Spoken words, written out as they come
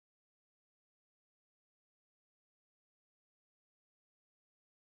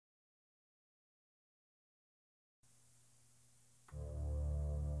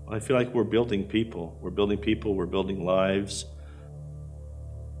I feel like we're building people. We're building people, we're building lives.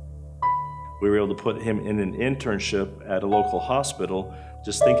 We were able to put him in an internship at a local hospital.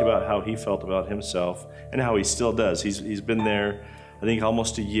 Just think about how he felt about himself and how he still does. He's been there, I think,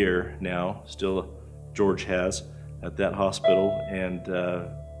 almost a year now, still George has, at that hospital. And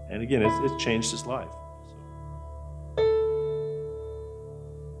again, it's changed his life.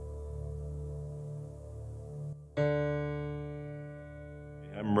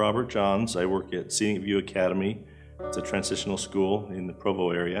 I'm Robert Johns. I work at ScenicView Academy. It's a transitional school in the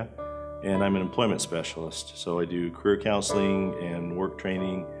Provo area. And I'm an employment specialist, so I do career counseling and work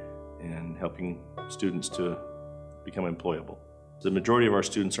training and helping students to become employable. The majority of our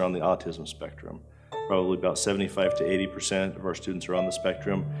students are on the autism spectrum. Probably about 75 to 80% of our students are on the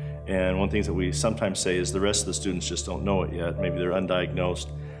spectrum. And one thing that we sometimes say is the rest of the students just don't know it yet. Maybe they're undiagnosed.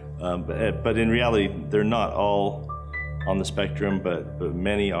 But in reality, they're not all on the spectrum, but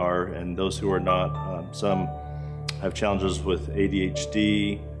many are. And those who are not, some have challenges with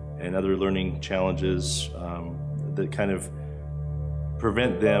ADHD, and other learning challenges that kind of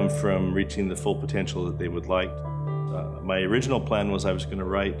prevent them from reaching the full potential that they would like. My original plan was I was going to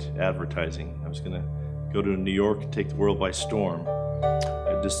write advertising. I was going to go to New York and take the world by storm.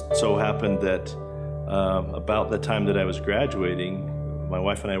 It just so happened that about the time that I was graduating, my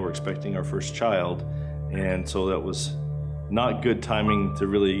wife and I were expecting our first child, and so that was not good timing to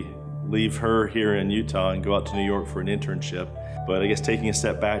really leave her here in Utah and go out to New York for an internship. But I guess taking a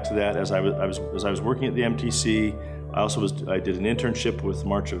step back to that, as I was working at the MTC, I did an internship with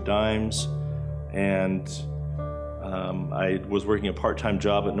March of Dimes, and I was working a part-time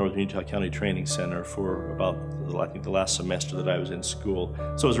job at Northern Utah County Training Center for about, I think, the last semester that I was in school.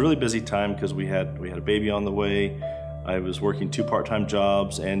 So it was a really busy time because we had a baby on the way. I was working 2 part-time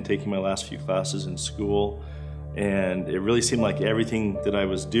jobs and taking my last few classes in school. And it really seemed like everything that I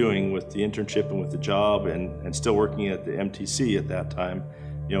was doing with the internship and with the job and still working at the MTC at that time,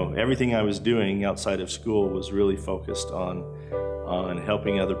 you know, everything I was doing outside of school was really focused on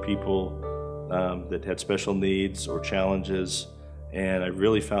helping other people that had special needs or challenges. And I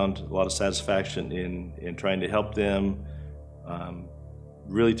really found a lot of satisfaction in trying to help them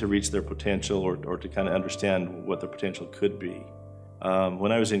really to reach their potential or to kind of understand what their potential could be.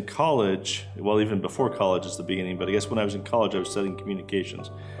 When I was in college, well, even before college is the beginning, but I guess when I was in college, I was studying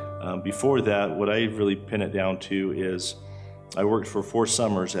communications. Before that, what I really pin it down to is I worked for 4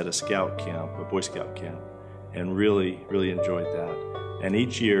 summers at a scout camp, a Boy Scout camp, and really enjoyed that. And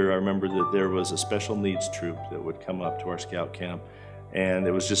each year, I remember that there was a special needs troop that would come up to our scout camp, and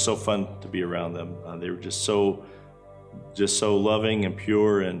it was just so fun to be around them. They were just so loving and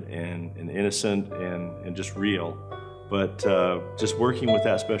pure and innocent and just real. But just working with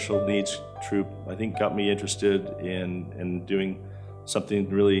that special needs troop, I think, got me interested in doing something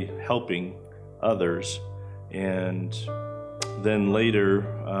really helping others. And then later,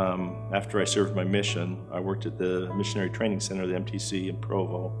 after I served my mission, I worked at the Missionary Training Center, the MTC in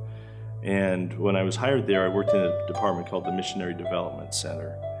Provo. And when I was hired there, I worked in a department called the Missionary Development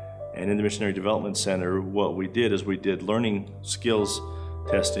Center. And in the Missionary Development Center, what we did is we did learning skills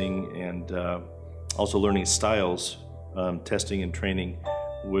testing and also learning styles testing and training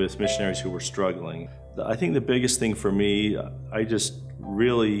with missionaries who were struggling. I think the biggest thing for me, I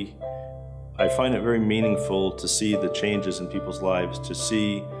find it very meaningful to see the changes in people's lives, to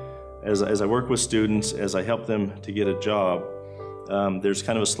see, as I work with students, as I help them to get a job, there's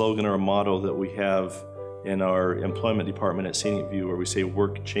kind of a slogan or a motto that we have in our employment department at ScenicView where we say,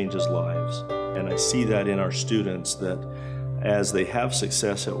 work changes lives. And I see that in our students, that as they have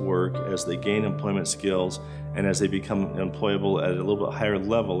success at work, as they gain employment skills, and as they become employable at a little bit higher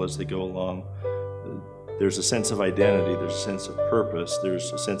level as they go along, there's a sense of identity, there's a sense of purpose,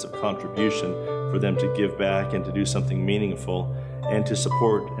 there's a sense of contribution for them to give back and to do something meaningful and to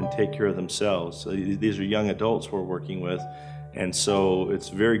support and take care of themselves. So these are young adults we're working with, and so it's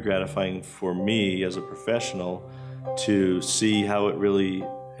very gratifying for me as a professional to see how it really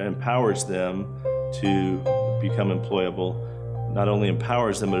empowers them to become employable. Not only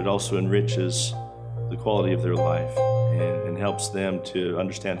empowers them, but it also enriches the quality of their life and helps them to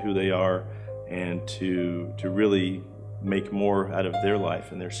understand who they are and to really make more out of their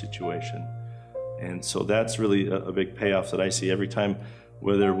life and their situation. And so that's really a big payoff that I see every time.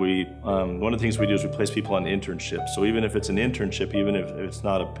 Whether one of the things we do is we place people on internships. So even if it's an internship, even if it's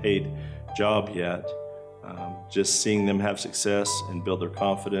not a paid job yet, just seeing them have success and build their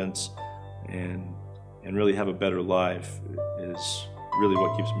confidence and really have a better life is really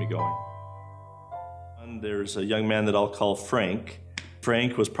what keeps me going. And there's a young man that I'll call Frank,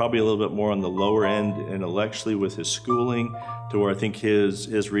 Frank was probably a little bit more on the lower end intellectually with his schooling, to where I think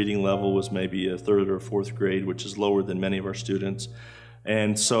his reading level was maybe a 3rd or 4th grade, which is lower than many of our students.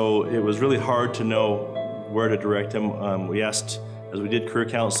 And so it was really hard to know where to direct him. We asked, as we did career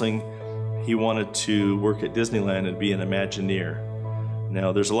counseling, he wanted to work at Disneyland and be an Imagineer.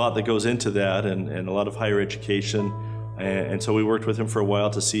 Now, there's a lot that goes into that, and a lot of higher education, and so we worked with him for a while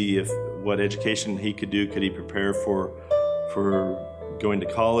to see what education he could do. Could he prepare for going to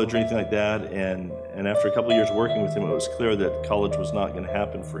college or anything like that? And after a couple of years working with him, it was clear that college was not going to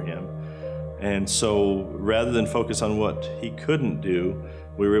happen for him. And so rather than focus on what he couldn't do,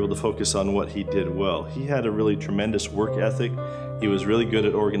 we were able to focus on what he did well. He had a really tremendous work ethic. He was really good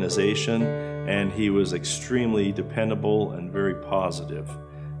at organization, and he was extremely dependable and very positive.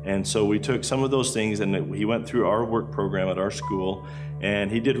 And so we took some of those things, and he went through our work program at our school,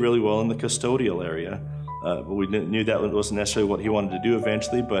 and he did really well in the custodial area. But we knew that wasn't necessarily what he wanted to do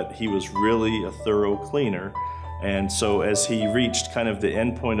eventually, but he was really a thorough cleaner. And so as he reached kind of the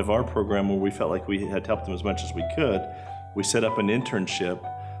end point of our program, where we felt like we had helped him as much as we could, we set up an internship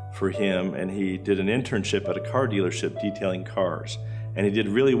for him, and he did an internship at a car dealership detailing cars. And he did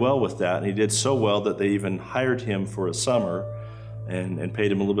really well with that, and he did so well that they even hired him for a summer and paid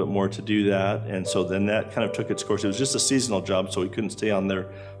him a little bit more to do that. And so then that kind of took its course. It was just a seasonal job, so he couldn't stay on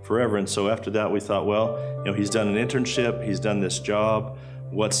there forever. And so after that, we thought, well, he's done an internship, he's done this job,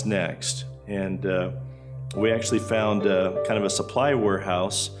 what's next? And we actually found kind of a supply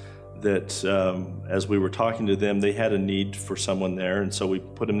warehouse that as we were talking to them, they had a need for someone there, and so we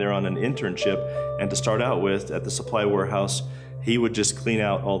put him there on an internship. And to start out with, at the supply warehouse, he would just clean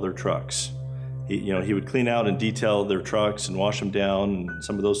out all their trucks. He would clean out and detail their trucks and wash them down and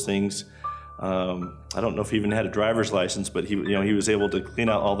some of those things. I don't know if he even had a driver's license, but he was able to clean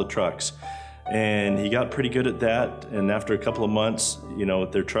out all the trucks. And he got pretty good at that, and after a couple of months,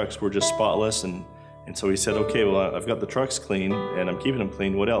 their trucks were just spotless, and so he said, okay, well, I've got the trucks clean, and I'm keeping them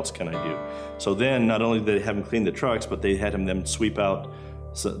clean, what else can I do? So then, not only did they have him clean the trucks, but they had him then sweep out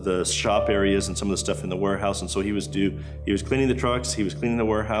the shop areas and some of the stuff in the warehouse. And so he was cleaning the trucks, he was cleaning the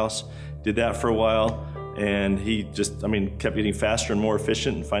warehouse, did that for a while, and he just, kept getting faster and more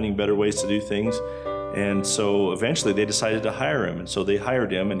efficient and finding better ways to do things. And so eventually they decided to hire him, and so they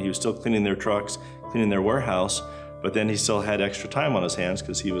hired him, and he was still cleaning their trucks, cleaning their warehouse, but then he still had extra time on his hands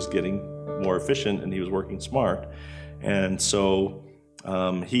because he was getting more efficient and he was working smart. And so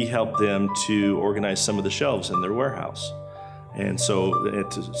he helped them to organize some of the shelves in their warehouse. And so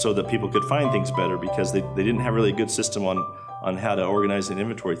that people could find things better, because they didn't have really a good system on how to organize and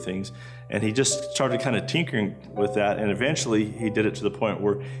inventory things. And he just started kind of tinkering with that, and eventually he did it to the point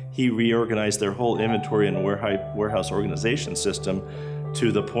where he reorganized their whole inventory and warehouse organization system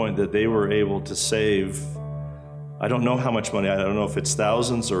to the point that they were able to save, I don't know how much money, I don't know if it's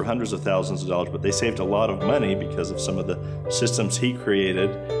thousands or hundreds of thousands of dollars, but they saved a lot of money because of some of the systems he created.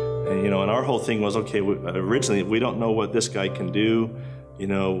 And our whole thing was, okay, originally, we don't know what this guy can do.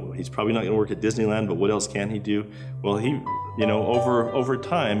 He's probably not going to work at Disneyland, but what else can he do? Well, over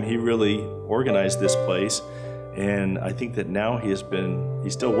time, he really organized this place, and I think that now he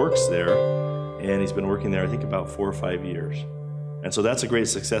still works there, and he's been working there, I think, about 4 or 5 years. And so that's a great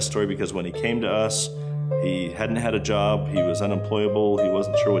success story, because when he came to us, he hadn't had a job, he was unemployable, he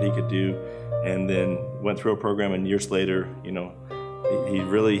wasn't sure what he could do, and then went through a program, and years later, he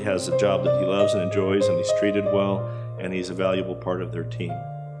really has a job that he loves and enjoys, and he's treated well, and he's a valuable part of their team.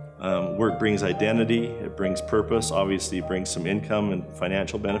 Work brings identity, it brings purpose, obviously it brings some income and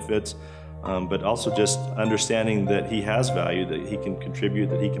financial benefits, but also just understanding that he has value, that he can contribute,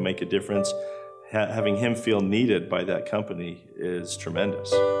 that he can make a difference. Having him feel needed by that company is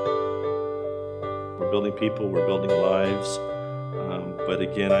tremendous. We're building people, we're building lives, but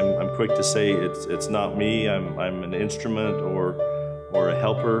again, I'm quick to say it's not me. I'm an instrument or a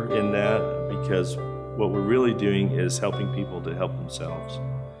helper in that, because what we're really doing is helping people to help themselves.